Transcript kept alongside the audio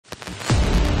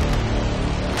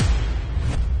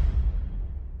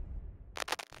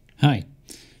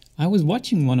I was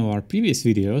watching one of our previous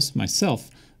videos myself,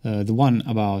 the one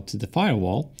about the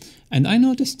firewall, and I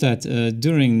noticed that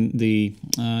during the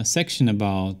section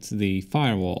about the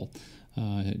firewall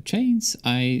chains,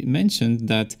 I mentioned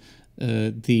that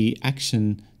the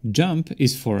action jump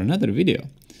is for another video.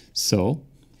 So,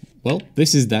 well,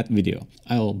 this is that video.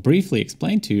 I'll briefly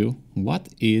explain to you what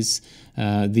is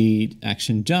the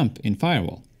action jump in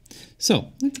firewall. So,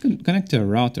 let's connect to a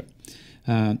router.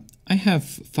 I have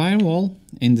firewall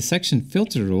in the section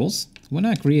filter rules. When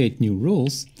I create new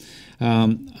rules,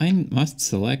 I must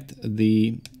select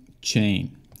the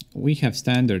chain. We have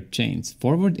standard chains,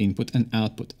 forward, input, and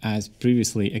output, as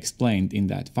previously explained in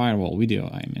that firewall video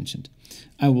I mentioned.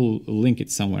 I will link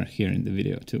it somewhere here in the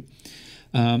video too.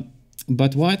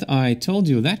 But what I told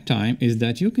you that time is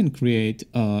that you can create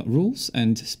rules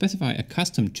and specify a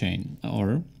custom chain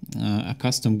or a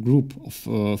custom group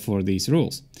for these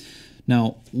rules.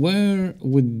 Now, where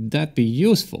would that be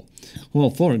useful? Well,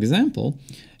 for example,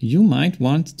 you might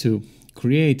want to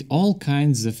create all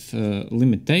kinds of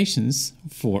limitations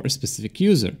for a specific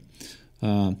user.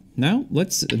 Now,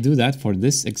 let's do that for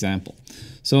this example.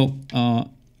 So,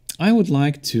 I would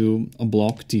like to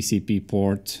block TCP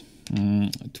port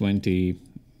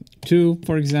 22,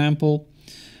 for example,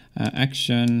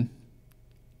 action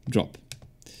drop.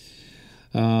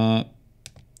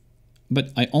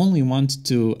 But I only want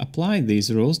to apply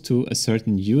these rules to a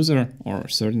certain user or a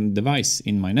certain device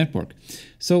in my network.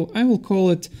 So I will call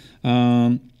it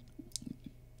I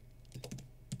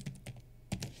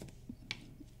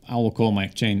will call my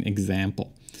chain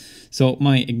example. So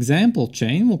my example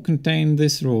chain will contain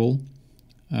this rule,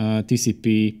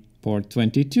 TCP port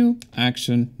 22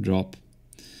 action drop.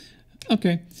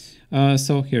 Okay,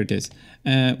 so here it is.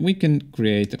 We can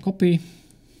create a copy.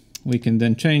 We can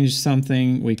then change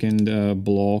something. We can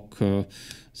block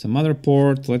some other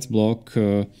port. Let's block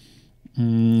port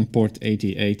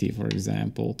 8080, for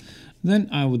example. Then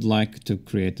I would like to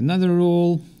create another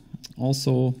rule.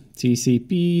 Also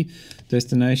TCP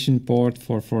destination port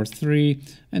 443,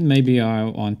 and maybe I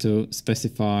want to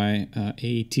specify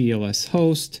a TLS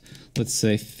host. Let's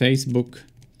say Facebook.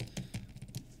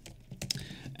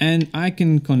 And I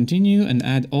can continue and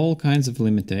add all kinds of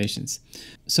limitations.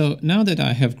 So now that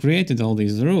I have created all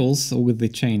these rules with the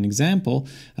chain example,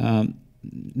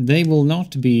 they will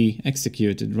not be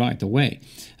executed right away.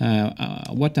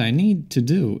 What I need to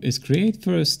do is create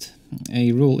first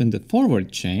a rule in the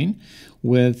forward chain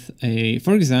with a,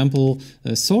 for example,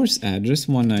 a source address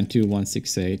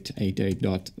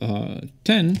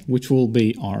 192.168.88.10, which will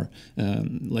be our,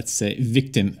 let's say,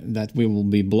 victim that we will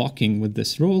be blocking with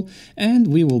this rule. And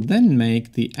we will then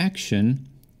make the action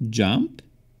jump,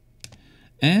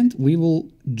 and we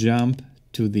will jump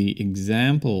to the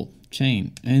example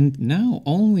chain. And now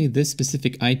only this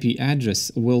specific IP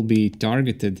address will be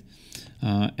targeted,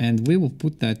 and we will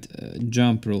put that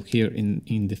jump rule here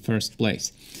in the first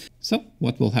place. So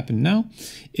what will happen now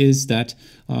is that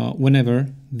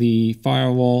whenever the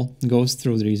firewall goes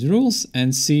through these rules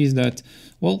and sees that,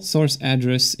 well, source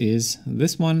address is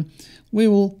this one, we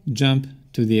will jump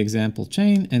to the example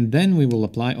chain, and then we will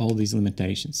apply all these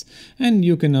limitations. And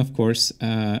you can, of course,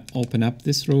 open up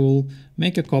this rule,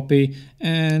 make a copy,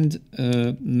 and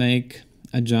make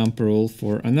a jump rule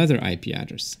for another IP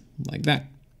address, like that.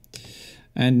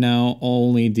 And now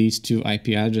only these two IP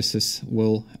addresses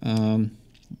will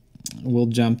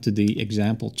jump to the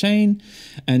example chain.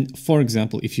 And for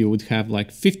example, if you would have like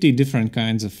 50 different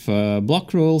kinds of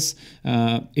block rules,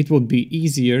 it would be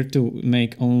easier to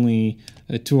make only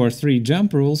 2 or 3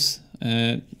 jump rules,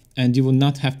 and you will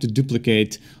not have to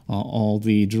duplicate all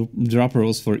the drop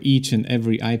rules for each and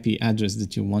every IP address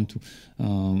that you want to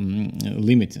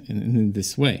limit in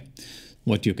this way.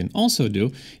 What you can also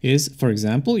do is, for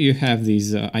example, you have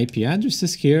these IP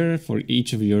addresses here for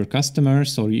each of your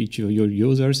customers or each of your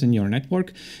users in your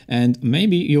network, and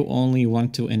maybe you only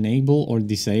want to enable or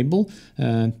disable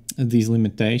these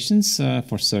limitations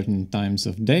for certain times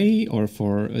of day or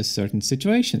for certain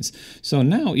situations. So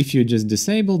now if you just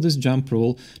disable this jump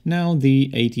rule, now the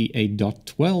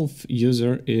 88.12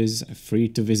 user is free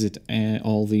to visit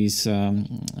all these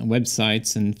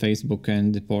websites and Facebook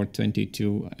and port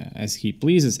 22 as he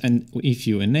pleases. And if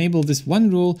you enable this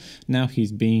one rule, now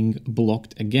he's being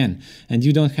blocked again, and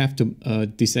you don't have to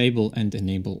disable and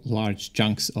enable large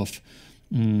chunks of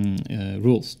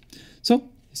rules. So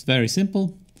it's very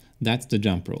simple. That's the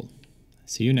jump rule.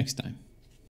 See you next time.